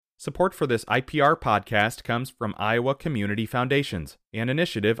Support for this IPR podcast comes from Iowa Community Foundations, an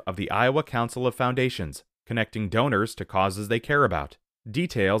initiative of the Iowa Council of Foundations, connecting donors to causes they care about.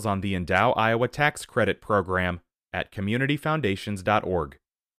 Details on the Endow Iowa Tax Credit Program at communityfoundations.org.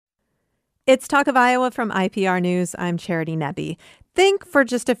 It's Talk of Iowa from IPR News. I'm Charity Nebbe. Think for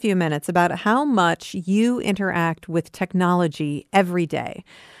just a few minutes about how much you interact with technology every day.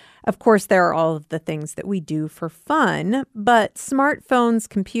 Of course, there are all of the things that we do for fun, but smartphones,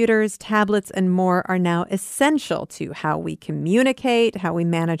 computers, tablets, and more are now essential to how we communicate, how we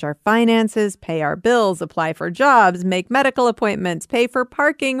manage our finances, pay our bills, apply for jobs, make medical appointments, pay for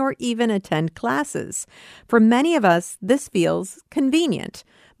parking, or even attend classes. For many of us, this feels convenient,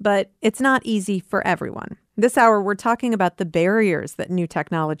 but it's not easy for everyone. This hour, we're talking about the barriers that new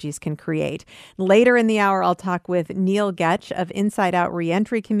technologies can create. Later in the hour, I'll talk with Neil Getch of Inside Out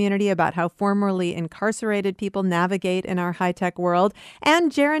Reentry Community about how formerly incarcerated people navigate in our high-tech world.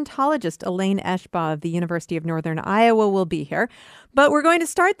 And gerontologist Elaine Eschbaugh of the University of Northern Iowa will be here. But we're going to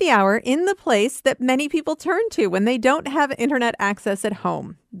start the hour in the place that many people turn to when they don't have internet access at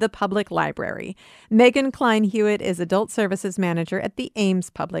home, the public library. Megan Klein-Hewitt is Adult Services Manager at the Ames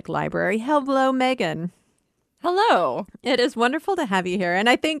Public Library. Hello, Megan. Hello. It is wonderful to have you here. And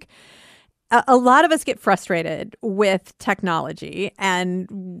I think a lot of us get frustrated with technology,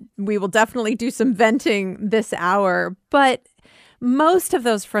 and we will definitely do some venting this hour. But most of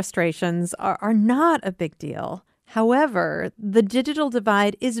those frustrations are not a big deal. However, the digital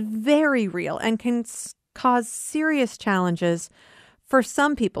divide is very real and can cause serious challenges for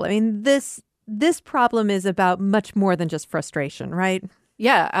some people. I mean, this problem is about much more than just frustration, right?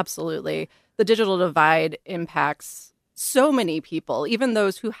 Yeah, absolutely. The digital divide impacts so many people, even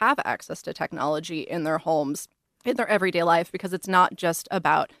those who have access to technology in their homes, in their everyday life, because it's not just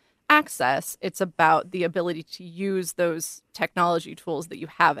about access. It's about the ability to use those technology tools that you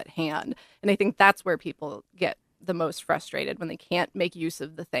have at hand. And I think that's where people get the most frustrated, when they can't make use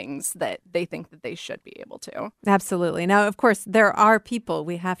of the things that they think that they should be able to. Absolutely. Now, of course, there are people.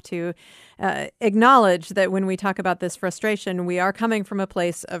 We have to acknowledge that when we talk about this frustration, we are coming from a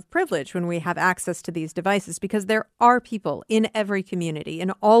place of privilege when we have access to these devices, because there are people in every community,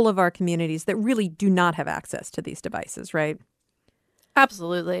 in all of our communities, that really do not have access to these devices, right?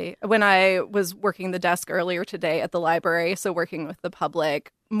 Absolutely. When I was working the desk earlier today at the library, so working with the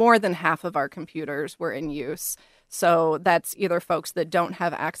public, more than half of our computers were in use. So that's either folks that don't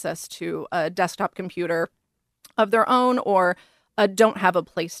have access to a desktop computer of their own, or don't have a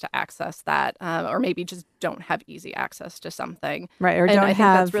place to access that, or maybe just don't have easy access to something. Right, or and don't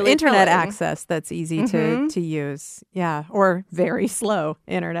have really internet telling. access that's easy to use. Yeah, or very slow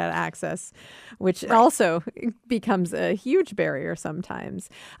internet access, which also becomes a huge barrier sometimes.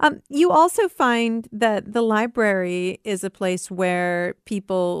 You also find that the library is a place where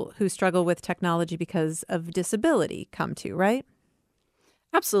people who struggle with technology because of disability come to, right?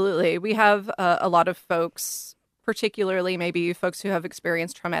 Absolutely. We have a lot of folks, particularly maybe folks who have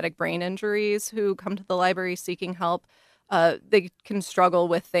experienced traumatic brain injuries, who come to the library seeking help. They can struggle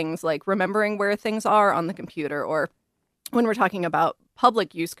with things like remembering where things are on the computer, or when we're talking about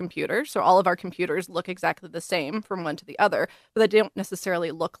public use computers. So all of our computers look exactly the same from one to the other, but they don't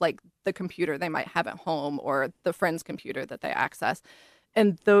necessarily look like the computer they might have at home or the friend's computer that they access.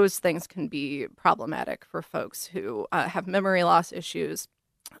 And those things can be problematic for folks who have memory loss issues,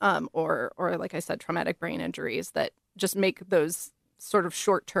 or like I said, traumatic brain injuries that just make those sort of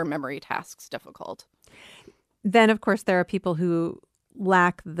short-term memory tasks difficult. Then, of course, there are people who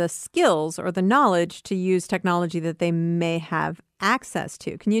lack the skills or the knowledge to use technology that they may have access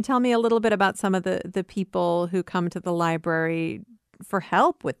to. Can you tell me a little bit about some of the people who come to the library for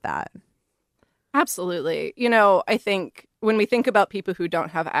help with that? Absolutely. You know, I think when we think about people who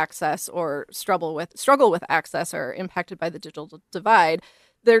don't have access or struggle with access or impacted by the digital divide,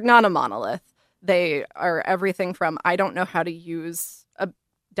 they're not a monolith. They are everything from, I don't know how to use a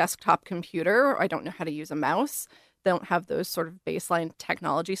desktop computer, or I don't know how to use a mouse. They don't have those sort of baseline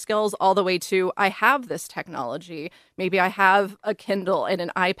technology skills, all the way to, I have this technology. Maybe I have a Kindle and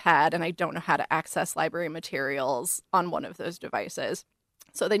an iPad, and I don't know how to access library materials on one of those devices.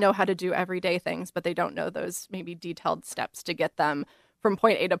 So they know how to do everyday things, but they don't know those maybe detailed steps to get them from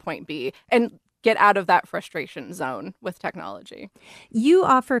point A to point B and get out of that frustration zone with technology. You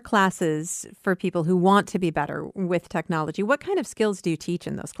offer classes for people who want to be better with technology. What kind of skills do you teach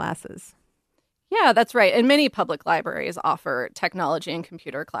in those classes? Yeah, that's right. And many public libraries offer technology and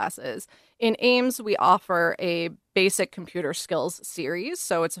computer classes. In Ames, we offer a basic computer skills series.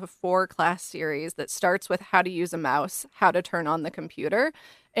 So it's a 4-class series that starts with how to use a mouse, how to turn on the computer,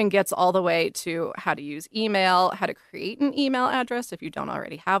 and gets all the way to how to use email, how to create an email address if you don't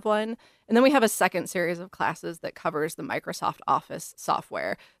already have one. And then we have a second series of classes that covers the Microsoft Office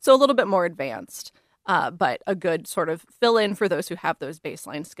software. So a little bit more advanced, but a good sort of fill in for those who have those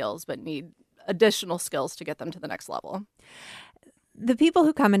baseline skills but need additional skills to get them to the next level. The people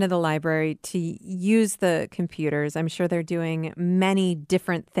who come into the library to use the computers, I'm sure they're doing many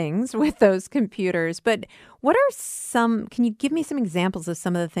different things with those computers. But can you give me some examples of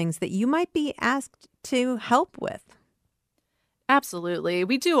some of the things that you might be asked to help with? Absolutely.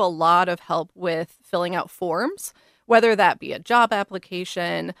 We do a lot of help with filling out forms, whether that be a job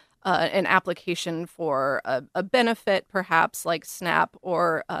application, an application for a benefit, perhaps like SNAP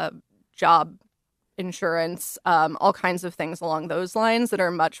or job insurance, all kinds of things along those lines that are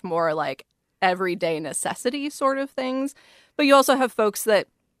much more like everyday necessity sort of things. But you also have folks that,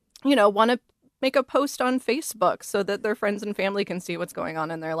 want to make a post on Facebook so that their friends and family can see what's going on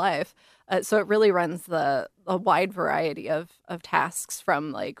in their life. So it really runs a wide variety of tasks,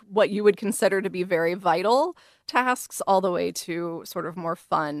 from like what you would consider to be very vital tasks all the way to sort of more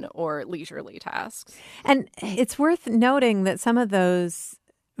fun or leisurely tasks. And it's worth noting that some of those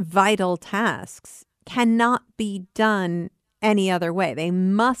vital tasks cannot be done any other way. They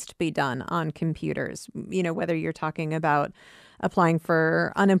must be done on computers, whether you're talking about applying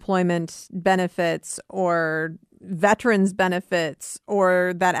for unemployment benefits or veterans benefits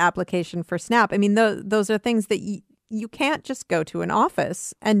or that application for SNAP. I mean, those are things that you can't just go to an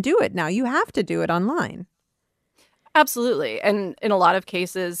office and do it now. You have to do it online. Absolutely. And in a lot of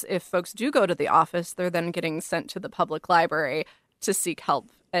cases, if folks do go to the office, they're then getting sent to the public library to seek help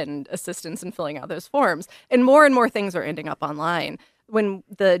and assistance in filling out those forms. And more things are ending up online. When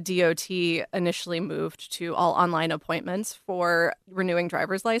the DOT initially moved to all online appointments for renewing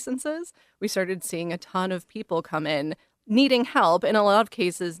driver's licenses, we started seeing a ton of people come in needing help, in a lot of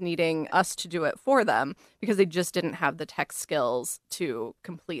cases needing us to do it for them because they just didn't have the tech skills to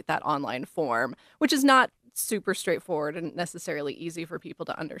complete that online form, which is not super straightforward and necessarily easy for people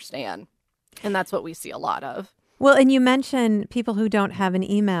to understand. And that's what we see a lot of. Well, and you mentioned people who don't have an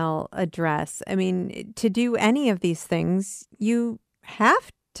email address. I mean, to do any of these things, you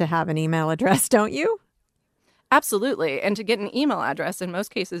have to have an email address, don't you? Absolutely. And to get an email address, in most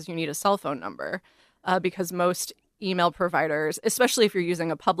cases, you need a cell phone number because most email providers, especially if you're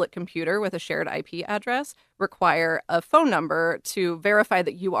using a public computer with a shared IP address, require a phone number to verify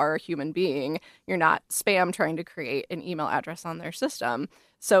that you are a human being. You're not spam trying to create an email address on their system.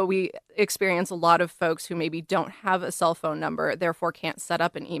 So we experience a lot of folks who maybe don't have a cell phone number, therefore can't set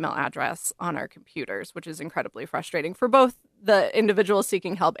up an email address on our computers, which is incredibly frustrating for both the individual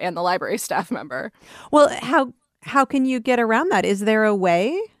seeking help and the library staff member. Well, how can you get around that? Is there a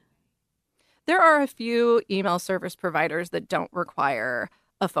way? There are a few email service providers that don't require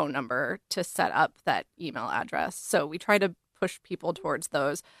a phone number to set up that email address. So we try to push people towards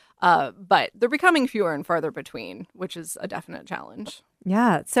those, but they're becoming fewer and farther between, which is a definite challenge.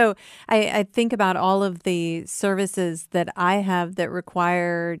 Yeah. So I think about all of the services that I have that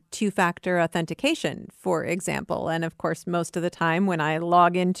require two-factor authentication, for example. And of course, most of the time when I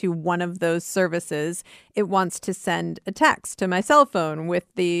log into one of those services, it wants to send a text to my cell phone with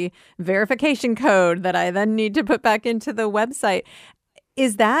the verification code that I then need to put back into the website.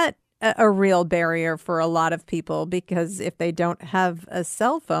 Is that a real barrier for a lot of people? Because if they don't have a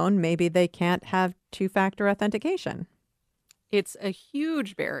cell phone, maybe they can't have two-factor authentication. It's a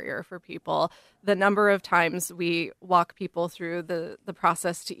huge barrier for people. The number of times we walk people through the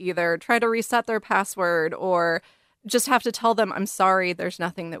process to either try to reset their password or just have to tell them, I'm sorry, there's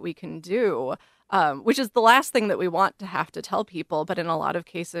nothing that we can do, which is the last thing that we want to have to tell people. But in a lot of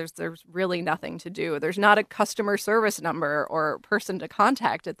cases, there's really nothing to do. There's not a customer service number or person to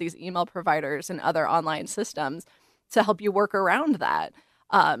contact at these email providers and other online systems to help you work around that.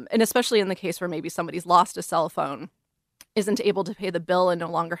 And especially in the case where maybe somebody's lost a cell phone, isn't able to pay the bill and no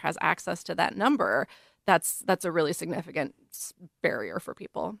longer has access to that number, that's a really significant barrier for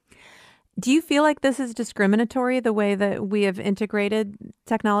people. Do you feel like this is discriminatory, the way that we have integrated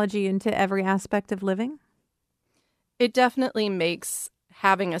technology into every aspect of living? It definitely makes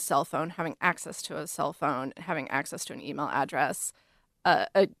having a cell phone, having access to a cell phone, having access to an email address,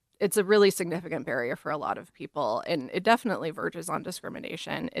 it's a really significant barrier for a lot of people. And it definitely verges on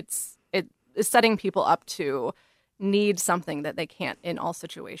discrimination. It is setting people up to need something that they can't in all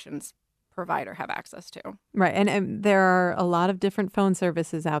situations provide or have access to. Right. And there are a lot of different phone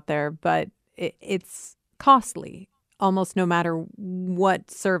services out there, but it's costly almost no matter what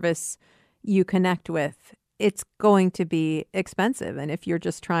service you connect with. It's going to be expensive. And if you're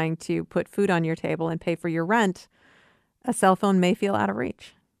just trying to put food on your table and pay for your rent, a cell phone may feel out of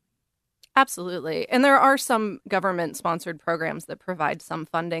reach. Absolutely. And there are some government-sponsored programs that provide some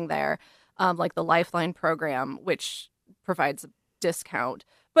funding there, like the Lifeline program, which provides a discount.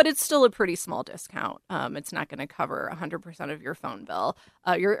 But it's still a pretty small discount. It's not going to cover 100% of your phone bill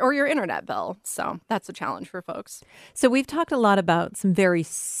your internet bill. So that's a challenge for folks. So we've talked a lot about some very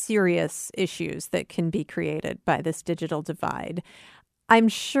serious issues that can be created by this digital divide. I'm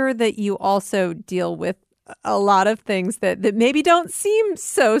sure that you also deal with a lot of things that maybe don't seem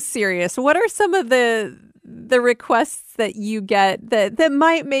so serious. What are some of the requests that you get that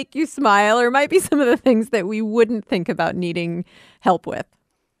might make you smile, or might be some of the things that we wouldn't think about needing help with?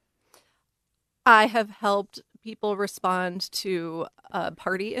 I have helped people respond to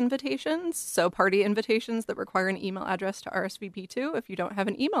party invitations. So party invitations that require an email address to RSVP to. If you don't have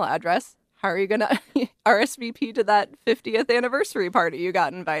an email address, how are you going to RSVP to that 50th anniversary party you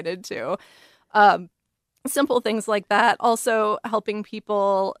got invited to? Simple things like that. Also helping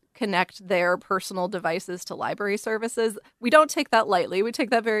people connect their personal devices to library services. We don't take that lightly. We take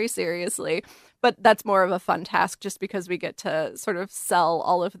that very seriously. But that's more of a fun task just because we get to sort of sell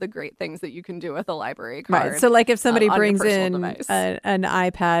all of the great things that you can do with a library card. Right. So like if somebody brings in device. an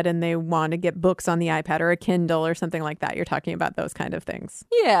iPad and they want to get books on the iPad or a Kindle or something like that, you're talking about those kind of things.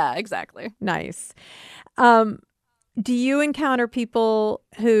 Yeah, exactly. Nice. Do you encounter people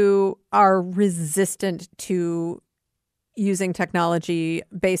who are resistant to using technology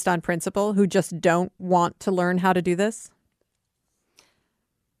based on principle, who just don't want to learn how to do this?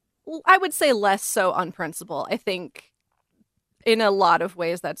 I would say less so on principle. I think in a lot of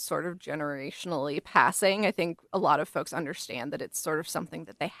ways that's sort of generationally passing. I think a lot of folks understand that it's sort of something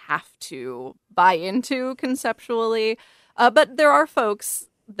that they have to buy into conceptually. But there are folks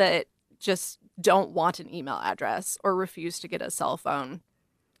that just don't want an email address or refuse to get a cell phone.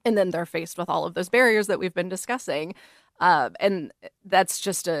 And then they're faced with all of those barriers that we've been discussing. And that's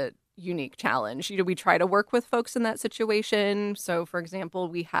just a unique challenge. We try to work with folks in that situation. So, for example,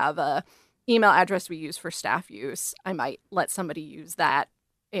 we have a email address we use for staff use. I might let somebody use that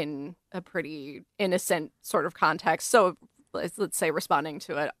in a pretty innocent sort of context. So let's say responding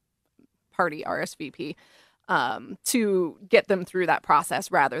to a party RSVP to get them through that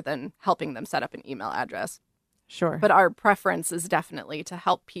process rather than helping them set up an email address. Sure. But our preference is definitely to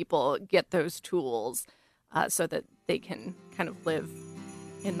help people get those tools so that they can kind of live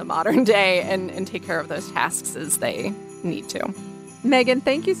in the modern day and take care of those tasks as they need to. Megan,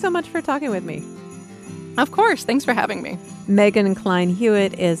 thank you so much for talking with me. Of course. Thanks for having me. Megan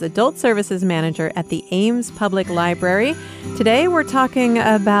Klein-Hewitt is Adult Services Manager at the Ames Public Library. Today we're talking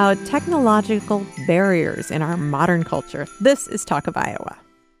about technological barriers in our modern culture. This is Talk of Iowa.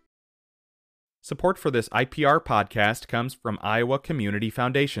 Support for this IPR podcast comes from Iowa Community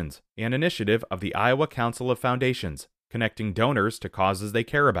Foundations, an initiative of the Iowa Council of Foundations, connecting donors to causes they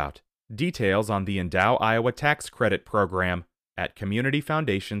care about. Details on the Endow Iowa Tax Credit Program at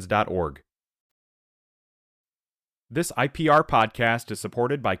communityfoundations.org. This IPR podcast is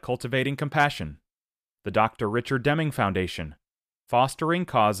supported by Cultivating Compassion, the Dr. Richard Deming Foundation, fostering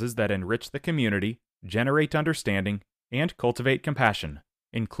causes that enrich the community, generate understanding, and cultivate compassion,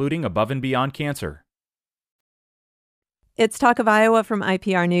 including above and beyond cancer. It's Talk of Iowa from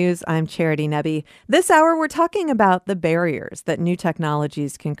IPR News. I'm Charity Nebbe. This hour, we're talking about the barriers that new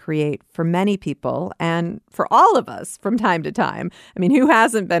technologies can create for many people and for all of us from time to time. I mean, who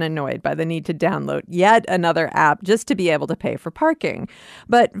hasn't been annoyed by the need to download yet another app just to be able to pay for parking?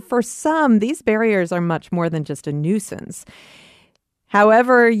 But for some, these barriers are much more than just a nuisance.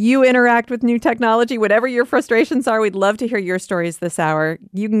 However you interact with new technology, whatever your frustrations are, we'd love to hear your stories this hour.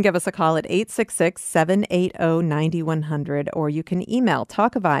 You can give us a call at 866-780-9100, or you can email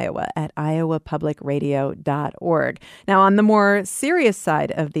talkofiowa@iowapublicradio.org. Now, on the more serious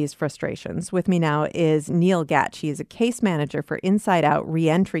side of these frustrations, with me now is Neil Gatch. He is a case manager for Inside Out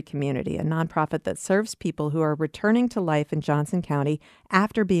Reentry Community, a nonprofit that serves people who are returning to life in Johnson County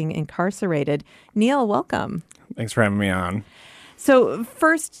after being incarcerated. Neil, welcome. Thanks for having me on. So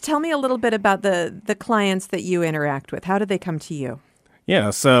first, tell me a little bit about the clients that you interact with. How do they come to you? Yeah,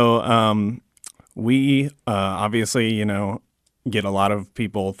 so we obviously, get a lot of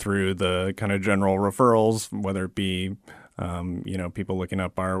people through the kind of general referrals, whether it be People looking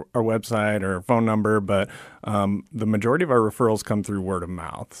up our website or phone number, but the majority of our referrals come through word of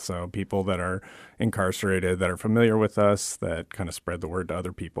mouth. So people that are incarcerated, that are familiar with us, that kind of spread the word to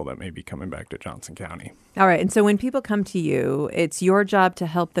other people that may be coming back to Johnson County. All right. And so when people come to you, it's your job to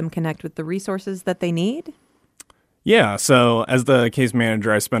help them connect with the resources that they need? Yeah. So as the case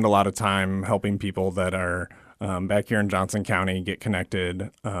manager, I spend a lot of time helping people that are back here in Johnson County get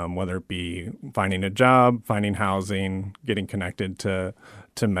connected, whether it be finding a job, finding housing, getting connected to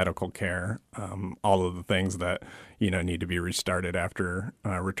medical care, all of the things that, need to be restarted after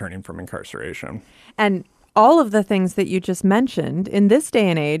returning from incarceration. And all of the things that you just mentioned in this day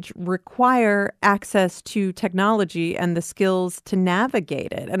and age require access to technology and the skills to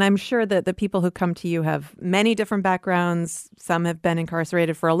navigate it. And I'm sure that the people who come to you have many different backgrounds. Some have been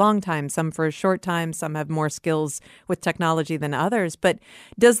incarcerated for a long time, some for a short time, some have more skills with technology than others. But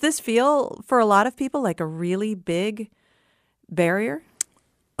does this feel for a lot of people like a really big barrier?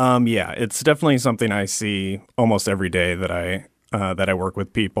 Yeah, it's definitely something I see almost every day that I work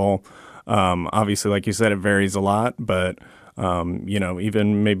with people. Obviously, like you said, it varies a lot, but,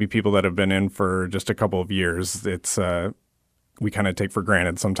 even maybe people that have been in for just a couple of years, we kind of take for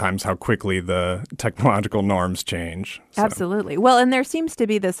granted sometimes how quickly the technological norms change. So. Absolutely. Well, and there seems to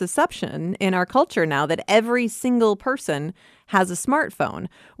be this assumption in our culture now that every single person has a smartphone,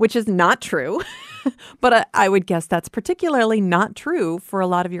 which is not true. But I would guess that's particularly not true for a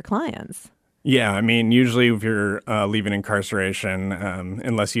lot of your clients. Yeah, I mean, usually if you're leaving incarceration,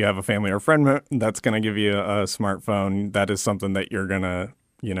 unless you have a family or friend that's going to give you a smartphone, that is something that you're going to,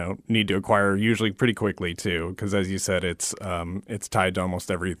 need to acquire usually pretty quickly too, because as you said, it's tied to almost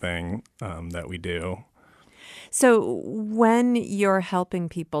everything that we do. So when you're helping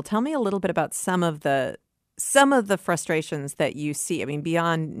people, tell me a little bit about some of the frustrations that you see. I mean,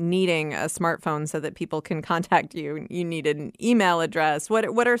 beyond needing a smartphone so that people can contact you, you need an email address.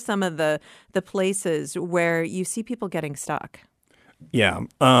 What are some of the places where you see people getting stuck? Yeah.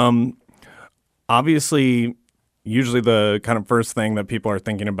 Obviously, usually the kind of first thing that people are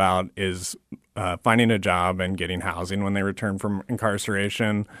thinking about is finding a job and getting housing when they return from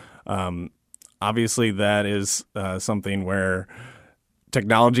incarceration. Obviously, that is something where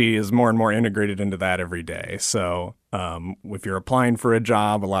technology is more and more integrated into that every day. So if you're applying for a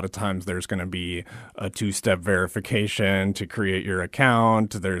job, a lot of times there's going to be a two-step verification to create your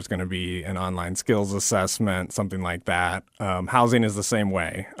account. There's going to be an online skills assessment, something like that. Housing is the same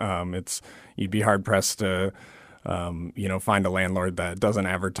way. You'd be hard-pressed to find a landlord that doesn't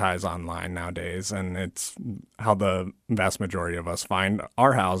advertise online nowadays. And it's how the vast majority of us find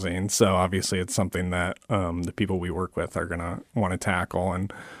our housing. So obviously it's something that the people we work with are going to want to tackle.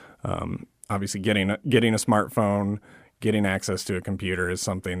 And obviously getting a smartphone, getting access to a computer is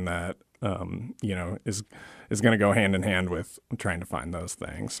something that, is going to go hand in hand with trying to find those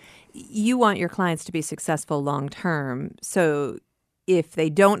things. You want your clients to be successful long term. So if they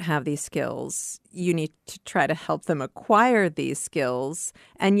don't have these skills, you need to try to help them acquire these skills.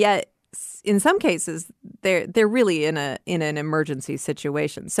 And yet, in some cases, they're really in an emergency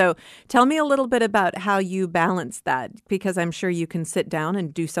situation. So tell me a little bit about how you balance that, because I'm sure you can sit down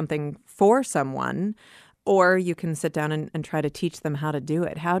and do something for someone, or you can sit down and try to teach them how to do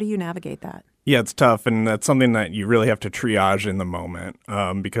it. How do you navigate that? Yeah, it's tough, and that's something that you really have to triage in the moment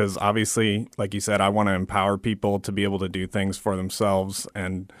because obviously, like you said, I want to empower people to be able to do things for themselves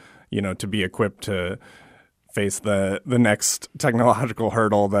and, to be equipped to face the next technological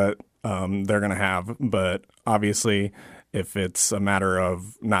hurdle that they're going to have. But obviously, if it's a matter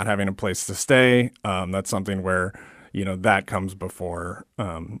of not having a place to stay, that's something where that comes before,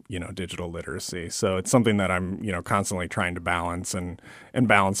 digital literacy. So it's something that I'm, constantly trying to balance and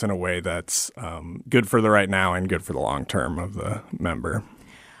balance in a way that's good for the right now and good for the long term of the member.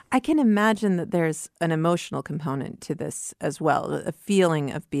 I can imagine that there's an emotional component to this as well, a feeling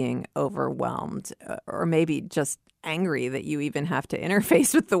of being overwhelmed or maybe just angry that you even have to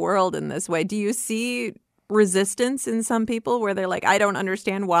interface with the world in this way. Do you see resistance in some people where they're like, I don't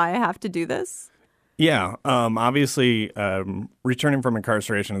understand why I have to do this? Yeah, obviously, returning from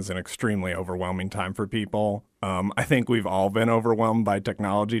incarceration is an extremely overwhelming time for people. I think we've all been overwhelmed by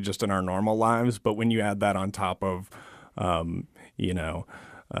technology just in our normal lives. But when you add that on top of,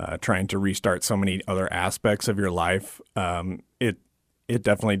 trying to restart so many other aspects of your life, it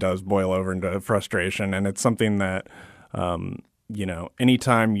definitely does boil over into frustration. And it's something that,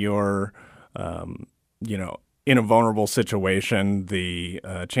 anytime you're, in a vulnerable situation, the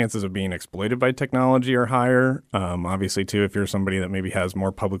chances of being exploited by technology are higher. Obviously, too, if you're somebody that maybe has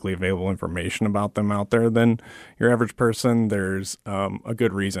more publicly available information about them out there than your average person, there's a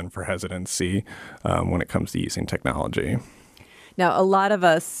good reason for hesitancy when it comes to using technology. Now, a lot of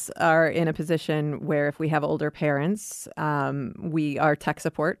us are in a position where if we have older parents, we are tech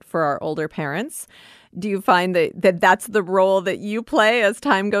support for our older parents. Do you find that that's the role that you play as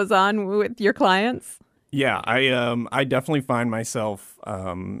time goes on with your clients? Yeah, I definitely find myself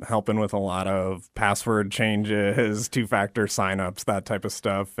helping with a lot of password changes, two-factor signups, that type of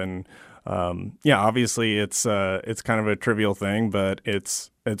stuff, and obviously it's kind of a trivial thing, but it's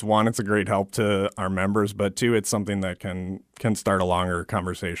one, it's a great help to our members, but two, it's something that can start a longer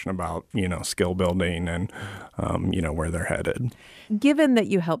conversation about skill building and where they're headed. Given that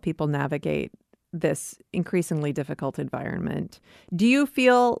you help people navigate this increasingly difficult environment, do you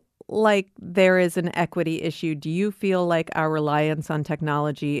feel like there is an equity issue? Do you feel like our reliance on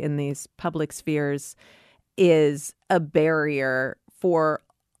technology in these public spheres is a barrier for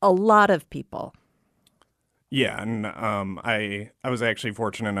a lot of people? Yeah, and I was actually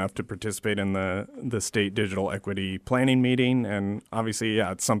fortunate enough to participate in the state digital equity planning meeting, and obviously,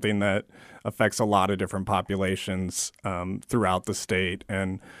 yeah, it's something that affects a lot of different populations throughout the state,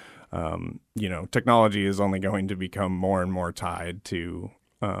 and technology is only going to become more and more tied to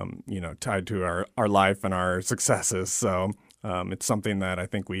our life and our successes. So it's something that I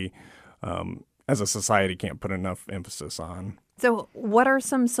think we, as a society, can't put enough emphasis on. So what are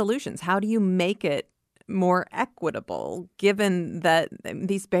some solutions? How do you make it more equitable, given that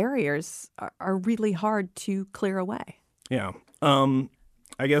these barriers are really hard to clear away? Yeah.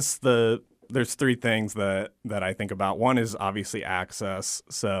 I guess there's three things that I think about. One is obviously access.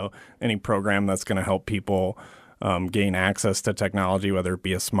 So any program that's going to help people gain access to technology, whether it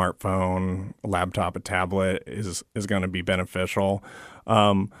be a smartphone, a laptop, a tablet, is going to be beneficial.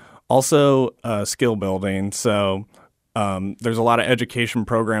 Also, skill building. So there's a lot of education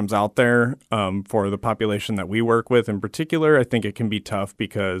programs out there for the population that we work with in particular. I think it can be tough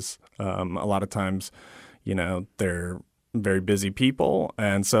because a lot of times, they're very busy people.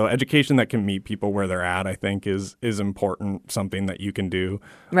 And so education that can meet people where they're at, I think, is important, something that you can do.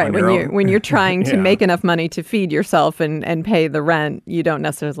 Right. When you're trying to make enough money to feed yourself and pay the rent, you don't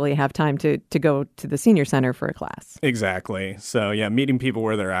necessarily have time to go to the senior center for a class. Exactly. So, yeah, meeting people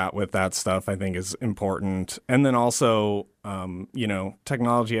where they're at with that stuff, I think, is important. And then also,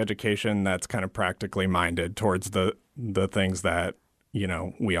 technology education that's kind of practically minded towards the things that,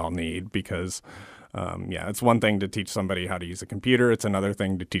 we all need, because it's one thing to teach somebody how to use a computer. It's another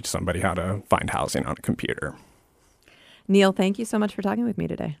thing to teach somebody how to find housing on a computer. Neil, thank you so much for talking with me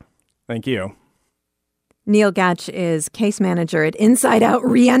today. Thank you. Neil Gatch is case manager at Inside Out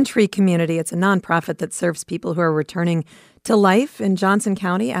Reentry Community. It's a nonprofit that serves people who are returning to life in Johnson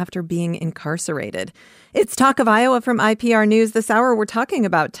County after being incarcerated. It's Talk of Iowa from IPR News. This hour, we're talking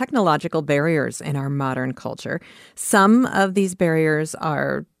about technological barriers in our modern culture. Some of these barriers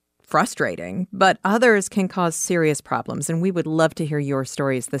are frustrating, but others can cause serious problems, and we would love to hear your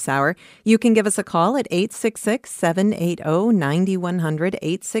stories this hour. You can give us a call at 866-780-9100,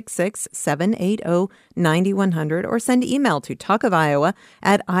 866-780-9100, or send email to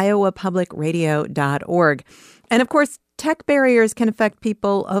talkofiowa@iowapublicradio.org. And of course, tech barriers can affect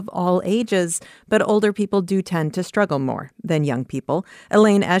people of all ages, but older people do tend to struggle more than young people.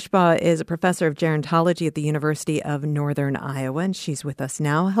 Elaine Eschbaugh is a professor of gerontology at the University of Northern Iowa, and she's with us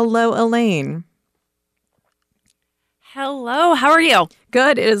now. Hello, Elaine. Hello, how are you?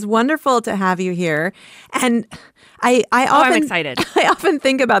 Good. It is wonderful to have you here. And I'm excited. I often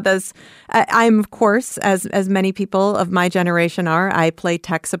think about this. I'm, of course, as many people of my generation are, I play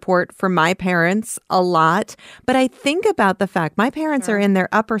tech support for my parents a lot. But I think about the fact my parents are in their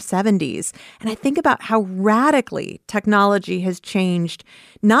upper 70s. And I think about how radically technology has changed,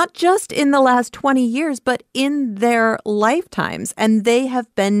 not just in the last 20 years, but in their lifetimes. And they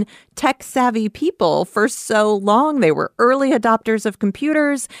have been tech savvy people for so long. They were early adopters of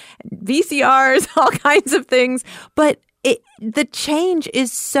computers, VCRs, all kinds of things. But the change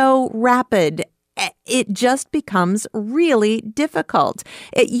is so rapid, it just becomes really difficult.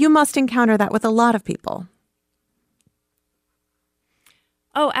 You must encounter that with a lot of people.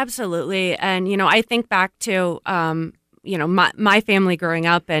 Oh, absolutely. And, I think back to, my family growing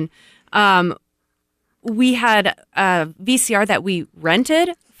up, and we had a VCR that we rented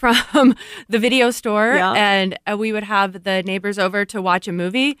from the video store, and we would have the neighbors over to watch a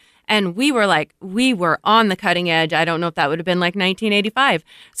movie, And we were on the cutting edge. I don't know if that would have been like 1985.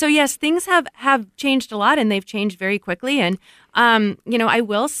 So yes, things have changed a lot, and they've changed very quickly. And, I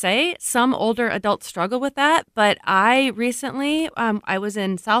will say some older adults struggle with that. But I recently, I was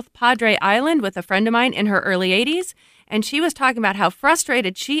in South Padre Island with a friend of mine in her early 80s, and she was talking about how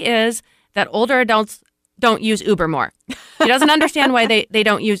frustrated she is that older adults don't use Uber more. She doesn't understand why they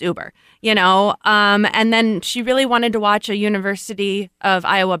don't use Uber, and then she really wanted to watch a University of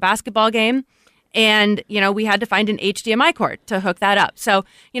Iowa basketball game. And, we had to find an HDMI cord to hook that up. So,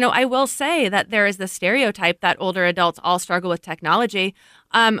 I will say that there is the stereotype that older adults all struggle with technology.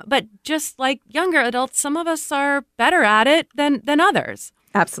 But just like younger adults, some of us are better at it than others.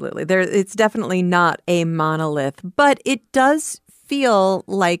 Absolutely. It's definitely not a monolith, but it does feel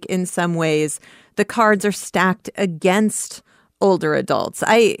like in some ways the cards are stacked against older adults.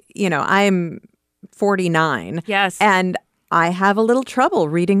 I'm 49. Yes. And I have a little trouble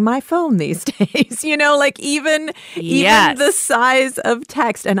reading my phone these days, even the size of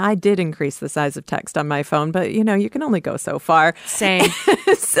text. And I did increase the size of text on my phone, but you can only go so far. Same.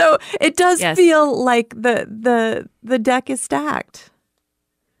 So it does feel like the deck is stacked.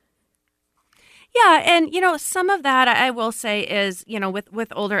 Yeah. And, some of that I will say is,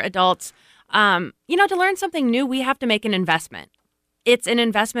 with older adults, to learn something new, we have to make an investment. It's an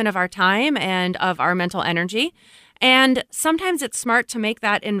investment of our time and of our mental energy. And sometimes it's smart to make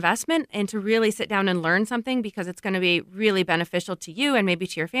that investment and to really sit down and learn something because it's going to be really beneficial to you and maybe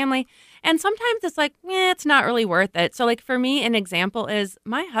to your family. And sometimes it's like, it's not really worth it. So like for me, an example is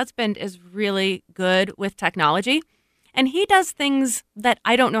my husband is really good with technology. And he does things that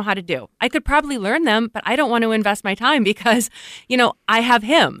I don't know how to do. I could probably learn them, but I don't want to invest my time because, I have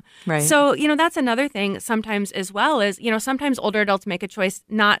him. Right. So, that's another thing sometimes as well is, sometimes older adults make a choice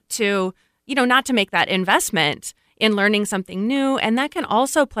not to make that investment in learning something new. And that can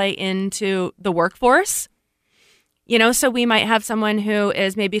also play into the workforce. So we might have someone who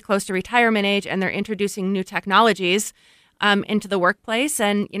is maybe close to retirement age and they're introducing new technologies into the workplace.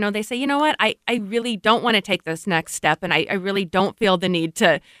 And, they say, what, I really don't want to take this next step. And I really don't feel the need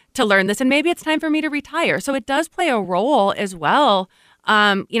to learn this. And maybe it's time for me to retire. So it does play a role as well,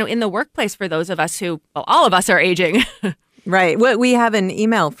 in the workplace for those of us who, all of us are aging. Right. We have an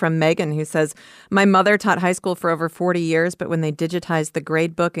email from Megan who says, my mother taught high school for over 40 years, but when they digitized the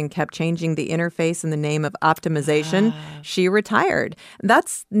grade book and kept changing the interface in the name of optimization, she retired.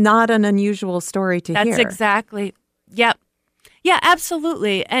 That's not an unusual story to hear. That's exactly. Yep. Yeah,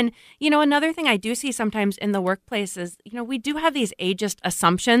 absolutely. And, another thing I do see sometimes in the workplace is, we do have these ageist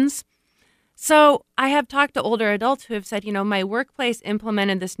assumptions. So I have talked to older adults who have said, my workplace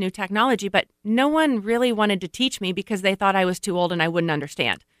implemented this new technology, but no one really wanted to teach me because they thought I was too old and I wouldn't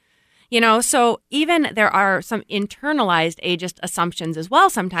understand. So even there are some internalized ageist assumptions as well.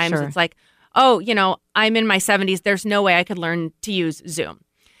 Sometimes It's like, I'm in my 70s. There's no way I could learn to use Zoom.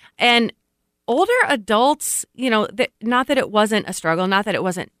 And older adults, not that it wasn't a struggle, not that it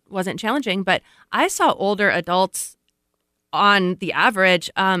wasn't challenging, but I saw older adults on the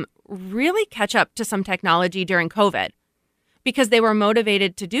average really catch up to some technology during COVID because they were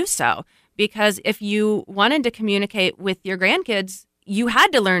motivated to do so. Because if you wanted to communicate with your grandkids, you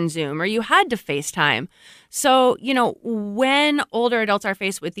had to learn Zoom or you had to FaceTime. So, when older adults are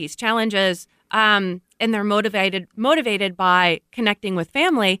faced with these challenges and they're motivated by connecting with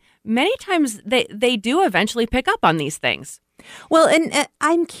family, many times they do eventually pick up on these things. Well, and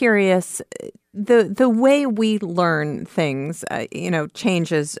I'm curious, the way we learn things,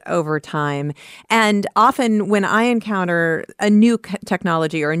 changes over time. And often when I encounter a new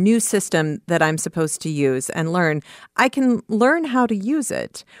technology or a new system that I'm supposed to use and learn, I can learn how to use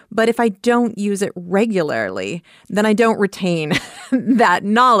it. But if I don't use it regularly, then I don't retain that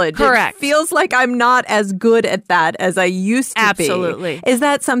knowledge. Correct. It feels like I'm not as good at that as I used to be. Absolutely. Is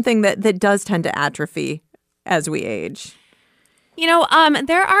that something that does tend to atrophy as we age?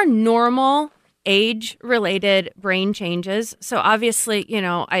 There are normal age-related brain changes. So obviously,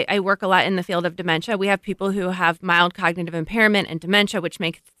 I work a lot in the field of dementia. We have people who have mild cognitive impairment and dementia, which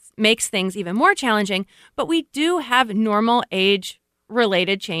makes things even more challenging. But we do have normal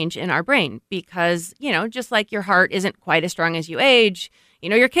age-related change in our brain because, just like your heart isn't quite as strong as you age,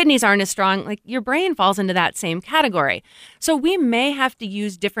 your kidneys aren't as strong, like your brain falls into that same category. So we may have to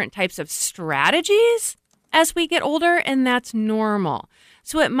use different types of strategies as we get older, and that's normal.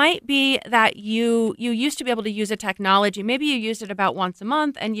 So it might be that you used to be able to use a technology. Maybe you used it about once a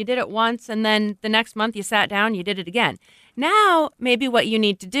month and you did it once, and then the next month you sat down, you did it again. Now, maybe what you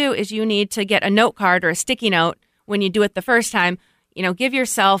need to do is you need to get a note card or a sticky note when you do it the first time. Give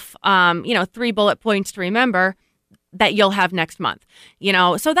yourself, 3 bullet points to remember. that you'll have next month.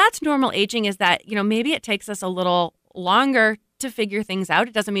 So that's normal aging, is that, maybe it takes us a little longer to figure things out.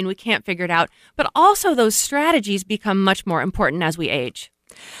 It doesn't mean we can't figure it out, but also those strategies become much more important as we age.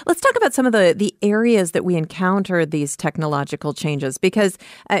 Let's talk about some of the areas that we encounter these technological changes, because,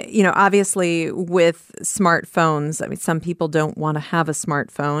 obviously with smartphones, I mean, some people don't want to have a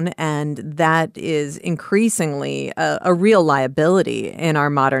smartphone, and that is increasingly a real liability in our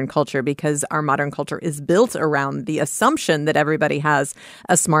modern culture, because our modern culture is built around the assumption that everybody has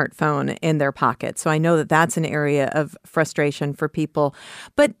a smartphone in their pocket. So I know that that's an area of frustration for people.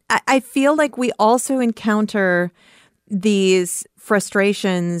 But I feel like we also encounter these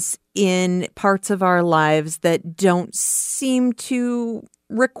frustrations in parts of our lives that don't seem to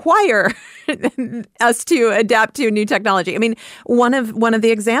require us to adapt to new technology. I mean, one of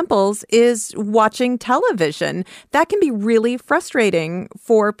the examples is watching television. That can be really frustrating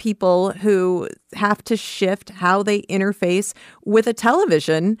for people who have to shift how they interface with a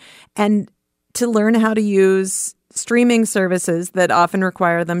television and to learn how to use streaming services that often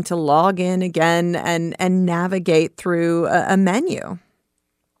require them to log in again and navigate through a menu.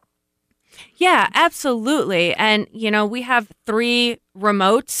 Yeah, absolutely. And, we have 3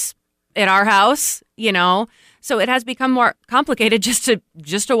 remotes at our house, so it has become more complicated just to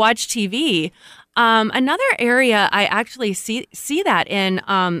watch TV. Another area I actually see that in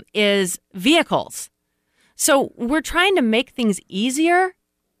is vehicles. So we're trying to make things easier.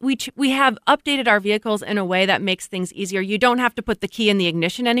 We have updated our vehicles in a way that makes things easier. You don't have to put the key in the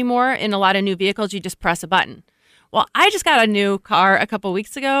ignition anymore. In a lot of new vehicles, you just press a button. Well, I just got a new car a couple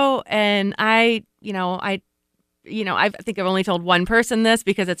weeks ago, and I think I've only told one person this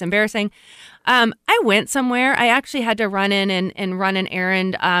because it's embarrassing. I went somewhere. I actually had to run in and run an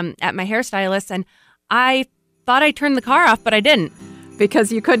errand at my hairstylist, and I thought I turned the car off, but I didn't.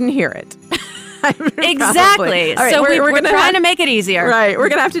 Because you couldn't hear it. Exactly. Right, so we're trying to make it easier. Right. We're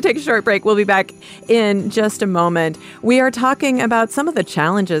going to have to take a short break. We'll be back in just a moment. We are talking about some of the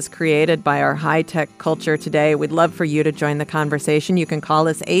challenges created by our high-tech culture today. We'd love for you to join the conversation. You can call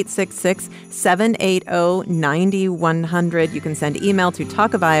us 866-780-9100. You can send email to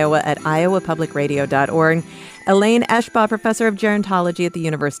talkofiowa@iowapublicradio.org. Elaine Eschbaugh, professor of gerontology at the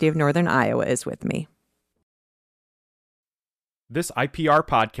University of Northern Iowa, is with me. This IPR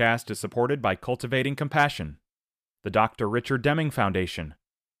podcast is supported by Cultivating Compassion, the Dr. Richard Deming Foundation,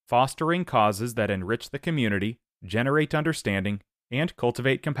 fostering causes that enrich the community, generate understanding, and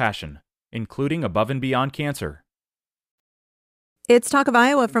cultivate compassion, including above and beyond cancer. It's Talk of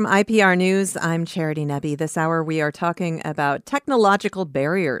Iowa from IPR News. I'm Charity Nebbe. This hour we are talking about technological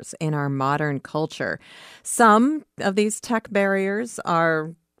barriers in our modern culture. Some of these tech barriers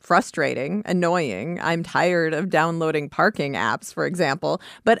are frustrating, annoying. I'm tired of downloading parking apps, for example,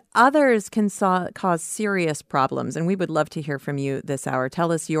 but others can cause serious problems. And we would love to hear from you this hour.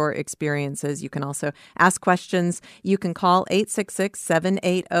 Tell us your experiences. You can also ask questions. You can call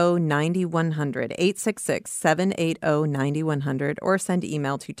 866-780-9100, 866-780-9100, or send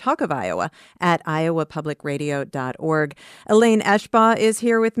email to talkofiowa@iowapublicradio.org. Elaine Eschbaugh is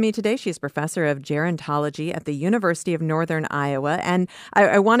here with me today. She's professor of gerontology at the University of Northern Iowa. And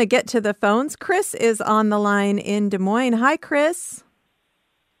I want to get to the phones. Chris is on the line in Des Moines. Hi, Chris.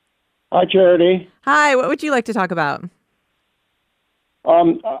 Hi, Charity. Hi. What would you like to talk about?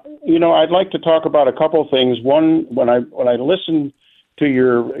 I'd like to talk about a couple things. One, when I listened to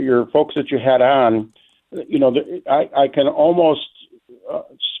your folks that you had on, I can almost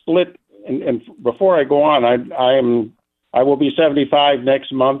split. And before I go on, I will be 75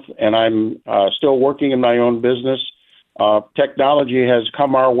 next month, and I'm still working in my own business. Technology has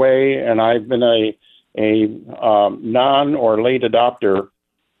come our way, and I've been a non or late adopter.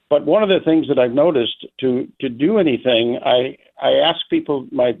 But one of the things that I've noticed to do anything, I ask people,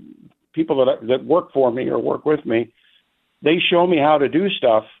 my people that work for me or work with me, they show me how to do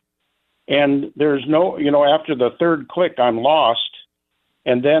stuff, and there's no, after the third click, I'm lost,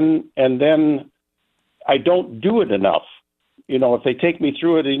 and then I don't do it enough. If they take me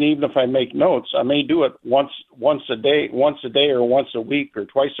through it, and even if I make notes, I may do it once a day, or once a week, or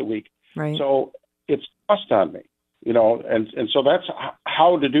twice a week. Right. So it's lost on me, and so that's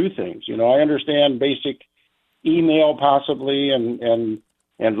how to do things. I understand basic email possibly, and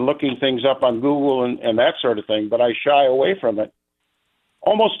looking things up on Google and that sort of thing, but I shy away from it,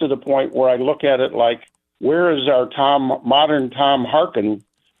 almost to the point where I look at it like, where is our modern Tom Harkin,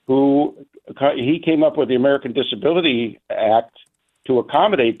 who he came up with the American Disability Act to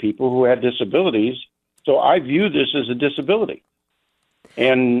accommodate people who had disabilities. So I view this as a disability,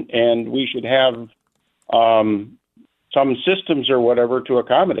 and we should have some systems or whatever to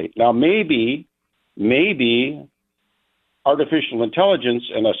accommodate. Now, maybe artificial intelligence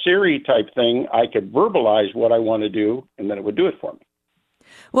and a Siri type thing, I could verbalize what I want to do, and then it would do it for me.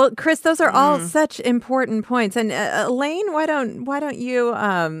 Well, Chris, those are all such important points. And Elaine, why don't you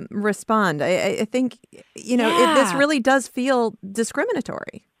respond? I think this really does feel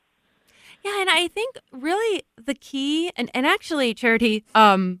discriminatory. Yeah, and I think really the key, and actually, Charity,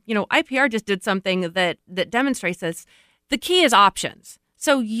 IPR just did something that demonstrates this. The key is options.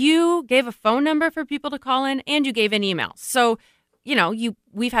 So you gave a phone number for people to call in, and you gave an email. So,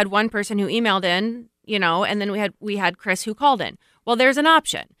 we've had one person who emailed in, and then we had Chris who called in. Well, there's an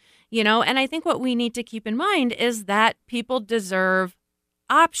option, and I think what we need to keep in mind is that people deserve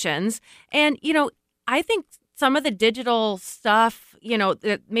options. And, I think some of the digital stuff,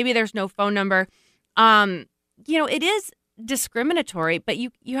 maybe there's no phone number, it is discriminatory, but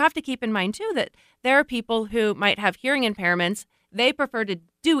you have to keep in mind, too, that there are people who might have hearing impairments. They prefer to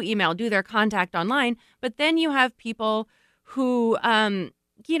do email, do their contact online. But then you have people who,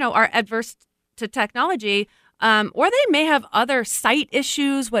 are adverse to technology, or they may have other sight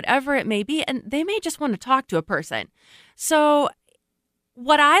issues, whatever it may be, and they may just want to talk to a person. So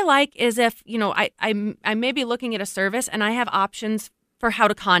what I like is if, I may be looking at a service and I have options for how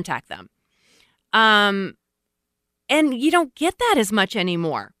to contact them. And you don't get that as much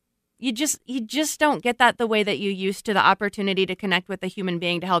anymore. You just don't get that the way that you used to, the opportunity to connect with a human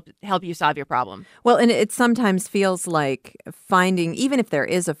being to help you solve your problem. Well, and it sometimes feels like finding, even if there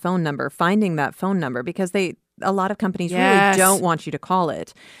is a phone number, finding that phone number, because a lot of companies really don't want you to call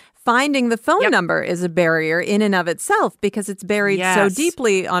it. Finding the phone number is a barrier in and of itself because it's buried so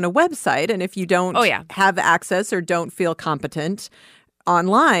deeply on a website. And if you don't have access or don't feel competent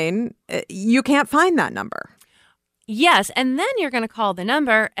online, you can't find that number. Yes, and then you're going to call the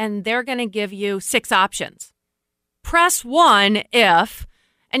number, and they're going to give you 6 options. Press 1 if,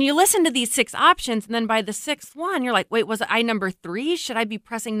 and you listen to these 6 options, and then by the 6th one, you're like, wait, was I number 3? Should I be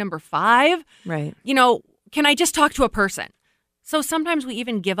pressing number 5? Right. Can I just talk to a person? So sometimes we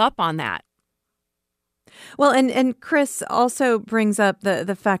even give up on that. Well, and Chris also brings up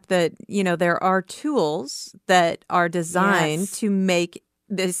the fact that, there are tools that are designed to make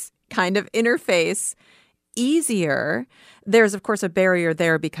this kind of interface easier. There's, of course, a barrier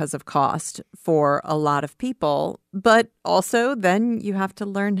there because of cost for a lot of people, but also then you have to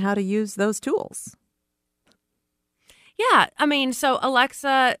learn how to use those tools. Yeah, so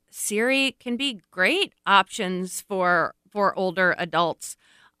Alexa, Siri can be great options for older adults.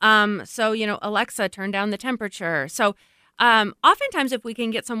 Alexa, turn down the temperature. So oftentimes if we can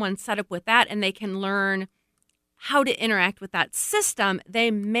get someone set up with that and they can learn how to interact with that system, they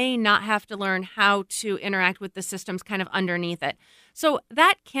may not have to learn how to interact with the systems kind of underneath it. So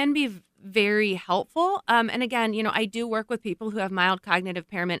that can be very helpful. And again, I do work with people who have mild cognitive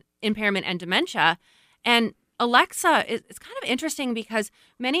impairment and dementia. And Alexa is kind of interesting because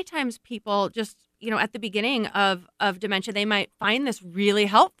many times people just, at the beginning of dementia, they might find this really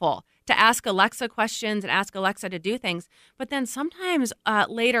helpful to ask Alexa questions and ask Alexa to do things. But then sometimes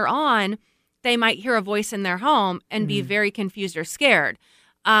later on, they might hear a voice in their home and be very confused or scared,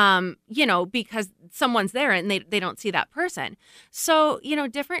 because someone's there and they don't see that person. So,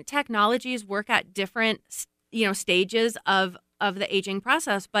 different technologies work at different, stages of the aging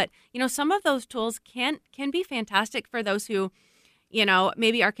process. But, some of those tools can be fantastic for those who,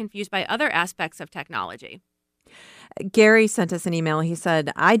 maybe are confused by other aspects of technology. Gary sent us an email. He said,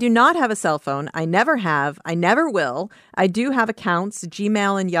 I do not have a cell phone. I never have. I never will. I do have accounts,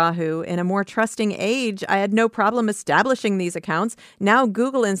 Gmail and Yahoo. In a more trusting age, I had no problem establishing these accounts. Now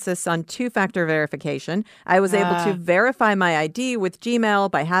Google insists on 2-factor verification. I was able to verify my ID with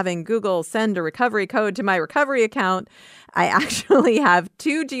Gmail by having Google send a recovery code to my recovery account. I actually have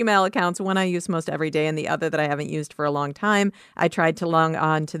 2 Gmail accounts, one I use most every day and the other that I haven't used for a long time. I tried to log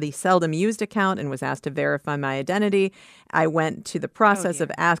on to the seldom used account and was asked to verify my identity. I went to the process of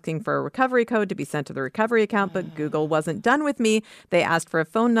asking for a recovery code to be sent to the recovery account, but Google wasn't done with me. They asked for a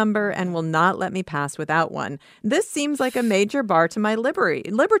phone number and will not let me pass without one. This seems like a major bar to my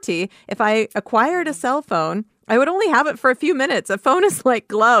liberty. If I acquired a cell phone, I would only have it for a few minutes. A phone is like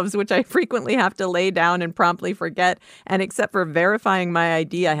gloves, which I frequently have to lay down and promptly forget. And except for verifying my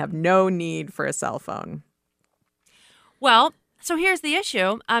ID, I have no need for a cell phone. Well, so here's the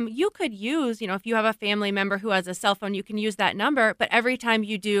issue. You could use, if you have a family member who has a cell phone, you can use that number. But every time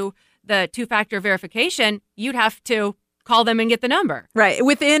you do the 2-factor verification, you'd have to call them and get the number. Right.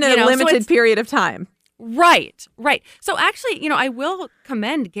 Within a limited period of time. Right. So actually, I will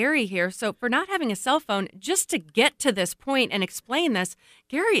commend Gary here. So for not having a cell phone, just to get to this point and explain this,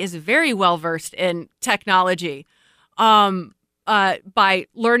 Gary is very well versed in technology. by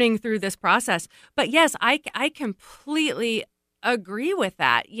learning through this process. But yes, I completely agree with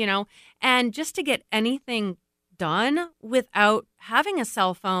that, and just to get anything done without having a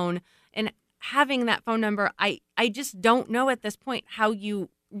cell phone and having that phone number, I just don't know at this point how you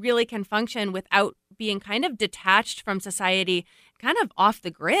really can function without being kind of detached from society, kind of off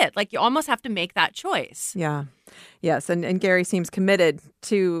the grid. Like you almost have to make that choice. Yeah. Yes. And Gary seems committed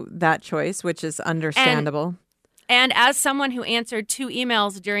to that choice, which is understandable. And as someone who answered 2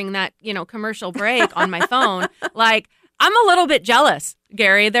 emails during that, commercial break on my phone, like I'm a little bit jealous,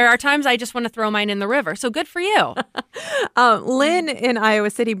 Gary. There are times I just want to throw mine in the river. So good for you. Lynn in Iowa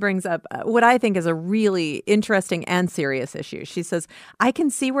City brings up what I think is a really interesting and serious issue. She says, I can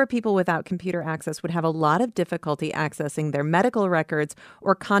see where people without computer access would have a lot of difficulty accessing their medical records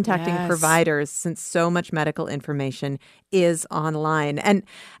or contacting providers since so much medical information is online. And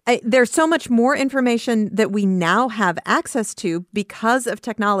there's so much more information that we now have access to because of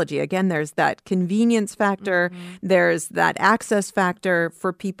technology. Again, there's that convenience factor. There's that access factor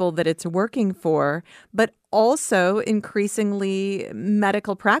for people that it's working for, but also increasingly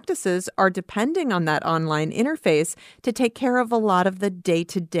medical practices are depending on that online interface to take care of a lot of the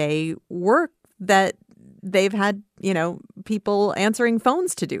day-to-day work that they've had, people answering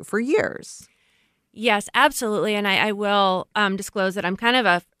phones to do for years. Yes, absolutely. And I will disclose that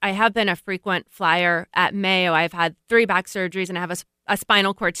I have been a frequent flyer at Mayo. I've had 3 back surgeries and I have a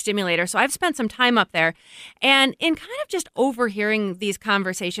spinal cord stimulator. So I've spent some time up there. And in kind of just overhearing these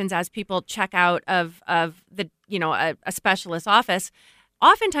conversations as people check out of the, a specialist office,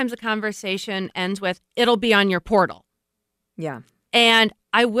 oftentimes the conversation ends with, it'll be on your portal. Yeah. And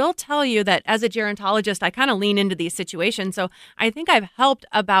I will tell you that as a gerontologist, I kind of lean into these situations. So I think I've helped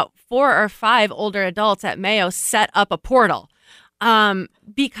about 4 or 5 older adults at Mayo set up a portal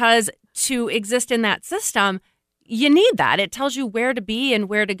because to exist in that system, you need that. It tells you where to be and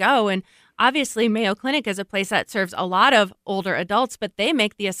where to go. And obviously, Mayo Clinic is a place that serves a lot of older adults, but they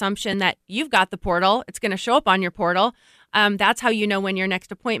make the assumption that you've got the portal. It's going to show up on your portal. That's how you know when your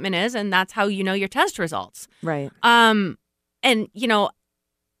next appointment is, and that's how you know your test results. Right. And,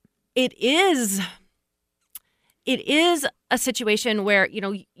 it is a situation where,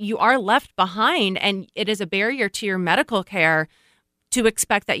 you are left behind and it is a barrier to your medical care to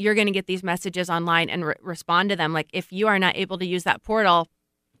expect that you're going to get these messages online and respond to them. Like if you are not able to use that portal,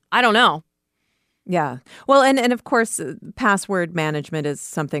 I don't know. Yeah. Well, and of course, password management is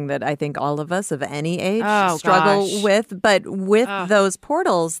something that I think all of us of any age struggle with. But with those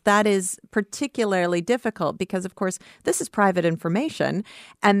portals, that is particularly difficult because, of course, this is private information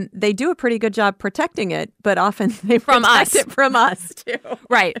and they do a pretty good job protecting it. But often they protect it from us, too.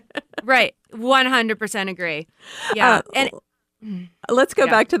 Right. 100% agree. Yeah. Let's go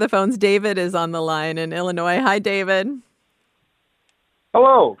back to the phones. David is on the line in Illinois. Hi, David.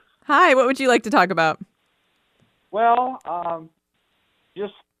 Hello. Hi, what would you like to talk about? Well,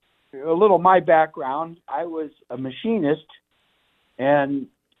 just a little my background. I was a machinist and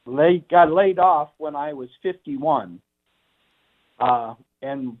got laid off when I was 51.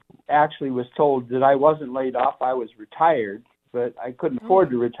 And actually was told that I wasn't laid off, I was retired, but I couldn't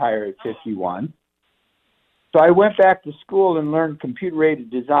afford to retire at 51. So I went back to school and learned computer-aided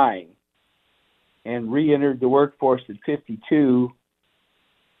design and re-entered the workforce at 52.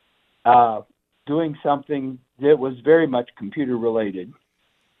 Doing something that was very much computer related.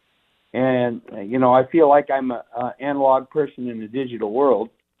 And, I feel like I'm an analog person in a digital world.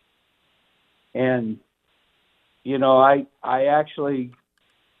 And, I actually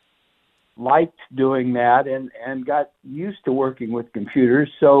liked doing that and got used to working with computers.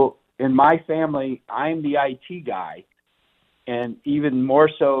 So in my family, I'm the IT guy. And even more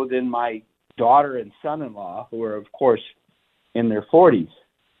so than my daughter and son-in-law, who are, of course, in their 40s.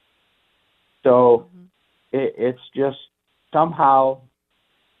 So it's just somehow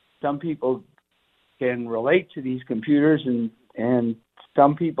some people can relate to these computers and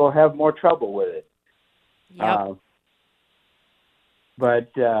some people have more trouble with it. Yep.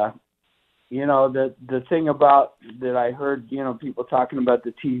 But the thing about that I heard, people talking about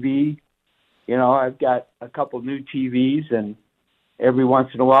the TV, I've got a couple new TVs and every once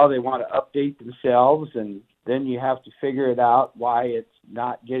in a while they want to update themselves and then you have to figure it out why it's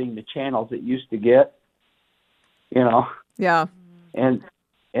not getting the channels it used to get, Yeah. And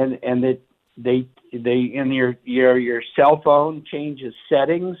that they in your cell phone changes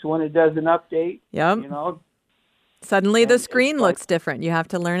settings when it does an update. Yep. Suddenly the screen looks different. You have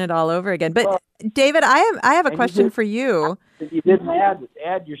to learn it all over again. But David, I have a question for you. If you didn't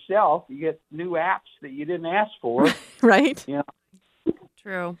add yourself, you get new apps that you didn't ask for. Right?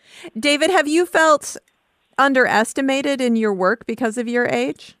 True. David, have you felt underestimated in your work because of your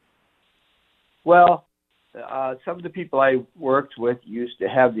age? Well, some of the people I worked with used to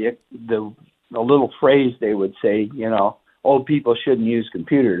have the little phrase they would say, old people shouldn't use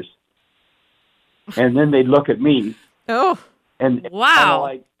computers. And then they'd look at me. Oh. And wow. kind of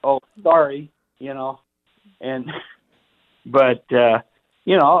like, oh, sorry, and but a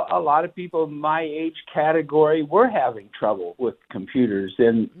lot of people in my age category were having trouble with computers,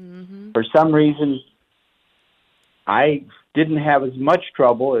 and for some reason I didn't have as much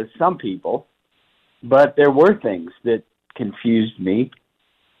trouble as some people, but there were things that confused me,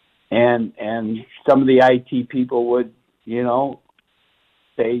 and some of the IT people would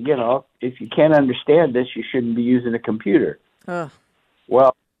say, if you can't understand this, you shouldn't be using a computer.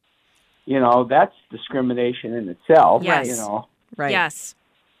 Well, that's discrimination in itself. Yes. Right. Yes.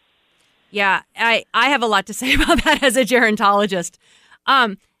 Yeah, I have a lot to say about that as a gerontologist.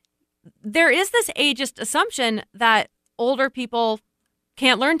 There is this ageist assumption that older people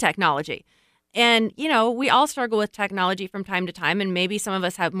can't learn technology. And, we all struggle with technology from time to time, and maybe some of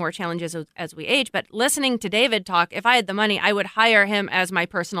us have more challenges as we age. But listening to David talk, if I had the money, I would hire him as my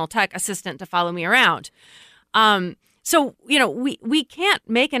personal tech assistant to follow me around. So, we can't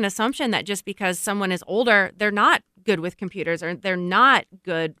make an assumption that just because someone is older, they're not good with computers or they're not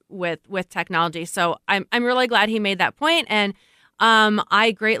good with technology. So I'm really glad he made that point. And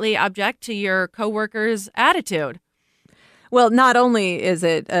I greatly object to your coworker's attitude. Well, not only is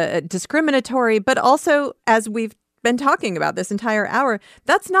it discriminatory, but also, as we've been talking about this entire hour,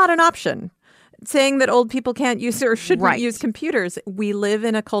 that's not an option. Saying that old people can't use or shouldn't use computers. We live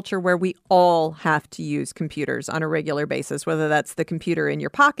in a culture where we all have to use computers on a regular basis, whether that's the computer in your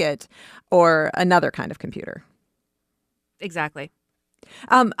pocket or another kind of computer. Exactly.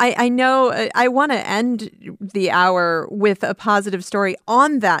 I know I want to end the hour with a positive story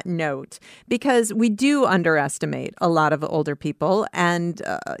on that note, because we do underestimate a lot of older people. And,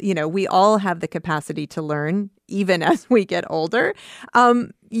 we all have the capacity to learn even as we get older.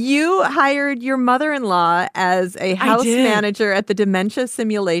 You hired your mother-in-law as a house manager at the Dementia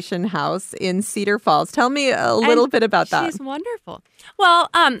Simulation House in Cedar Falls. Tell me a little bit about that. She's wonderful. Well,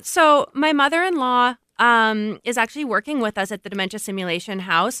 so my mother-in-law is actually working with us at the Dementia Simulation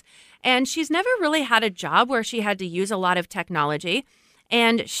House, and she's never really had a job where she had to use a lot of technology.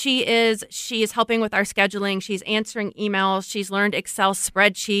 And she is helping with our scheduling. She's answering emails. She's learned Excel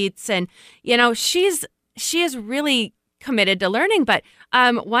spreadsheets, and she is really committed to learning. But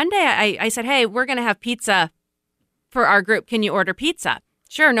one day I said, "Hey, we're going to have pizza for our group. Can you order pizza?"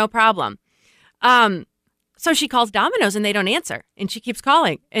 "Sure, no problem." So she calls Domino's and they don't answer. And she keeps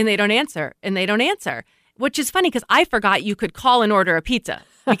calling and they don't answer and they don't answer, which is funny because I forgot you could call and order a pizza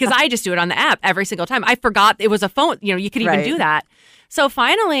because I just do it on the app every single time. I forgot it was a phone. You could even do that. So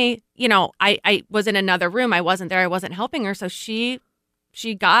finally, I was in another room. I wasn't there. I wasn't helping her. So she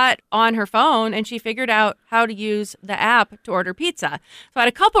got on her phone and she figured out how to use the app to order pizza. So I had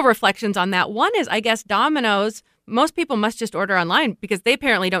a couple reflections on that. One is, I guess Domino's, most people must just order online because they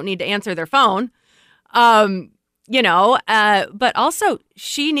apparently don't need to answer their phone. But also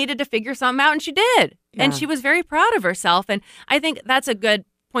she needed to figure something out and she did. Yeah. And she was very proud of herself. And I think that's a good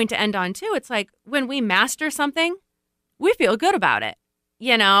point to end on too. It's like when we master something, we feel good about it,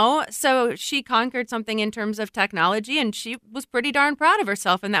 So she conquered something in terms of technology and she was pretty darn proud of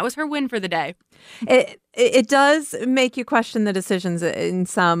herself. And that was her win for the day. It does make you question the decisions in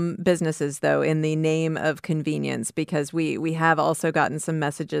some businesses, though, in the name of convenience, because we have also gotten some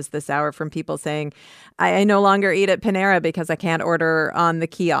messages this hour from people saying, I no longer eat at Panera because I can't order on the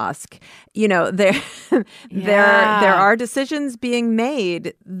kiosk. There are decisions being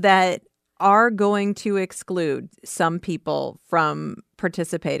made that are going to exclude some people from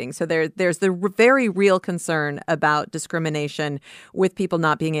participating. So there's the very real concern about discrimination with people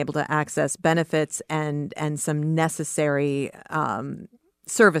not being able to access benefits and some necessary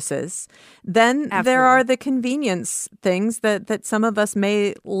services. Then Absolutely. There are the convenience things that some of us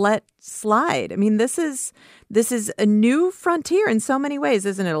may let slide. I mean, this is a new frontier in so many ways,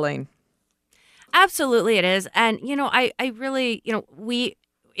 isn't it, Elaine? Absolutely it is. And, I really,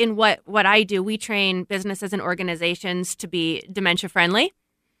 in what I do, we train businesses and organizations to be dementia friendly.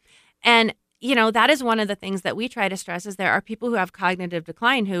 And, that is one of the things that we try to stress is there are people who have cognitive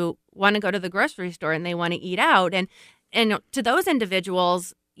decline who want to go to the grocery store and they want to eat out. And to those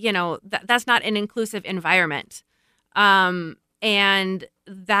individuals, that's not an inclusive environment. And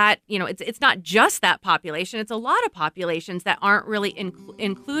that, it's not just that population. It's a lot of populations that aren't really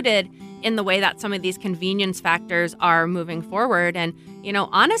included in the way that some of these convenience factors are moving forward. And,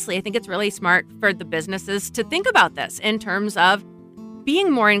 honestly, I think it's really smart for the businesses to think about this in terms of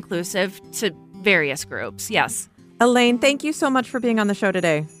being more inclusive, to various groups. Yes. Elaine, thank you so much for being on the show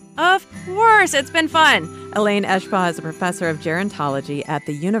today. Of course. It's been fun. Elaine Eschbaugh is a professor of gerontology at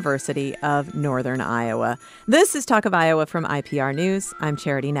the University of Northern Iowa. This is Talk of Iowa from IPR News. I'm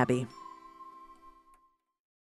Charity Nebbe.